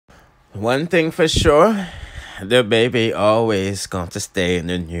One thing for sure, the baby always going to stay in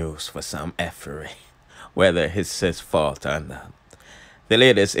the news for some effery, whether it's his fault or not. The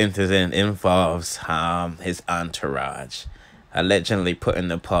latest incident involves his entourage, allegedly putting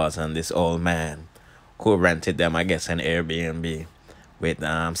the pause on this old man who rented them, I guess, an Airbnb with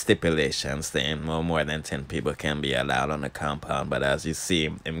stipulations saying no more than 10 people can be allowed on the compound. But as you see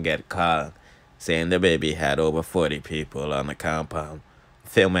him get caught saying the baby had over 40 people on the compound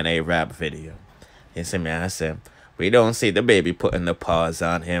filming a rap video. You see me, I said, we don't see the baby putting the pause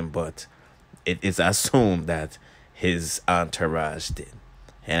on him, but it is assumed that his entourage did.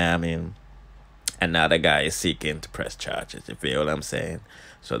 You know what I mean? And now the guy is seeking to press charges. You feel what I'm saying?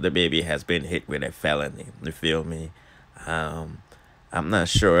 So the baby has been hit with a felony. You feel me? I'm not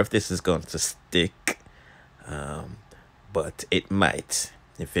sure if this is going to stick, but it might.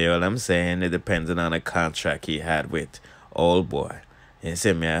 You feel what I'm saying? It depends on the contract he had with old boy. You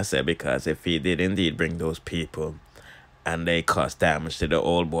see me, I said, because if he did indeed bring those people and they caused damage to the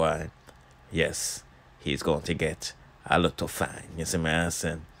old boy, yes, he's going to get a little fine. You see me, I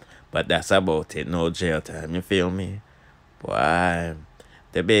said. But that's about it. No jail time. You feel me? Boy,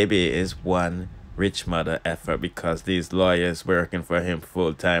 the baby is one rich mother effort because these lawyers working for him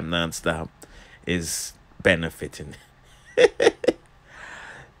full time non-stop is benefiting.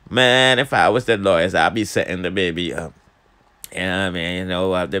 Man, if I was the lawyers, I'd be setting the baby up. Yeah, I mean, you know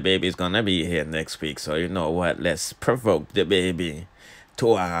what? The baby's gonna be here next week, so you know what? Let's provoke the baby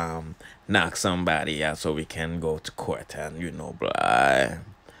to knock somebody out so we can go to court and blah.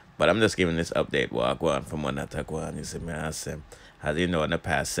 But I'm just giving this update while I go on from one attack one. You see me, I say, as you know, in the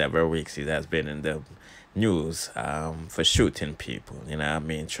past several weeks, he has been in the news for shooting people. You know what I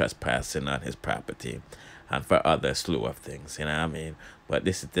mean? Trespassing on his property, and for other slew of things. You know what I mean? But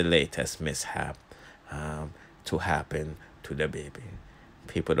this is the latest mishap to happen to the baby.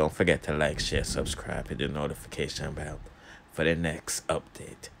 People, don't forget to like, share, subscribe, hit the notification bell for the next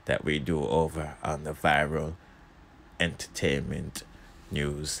update that we do over on the Viral Entertainment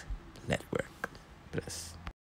News Network. Bless.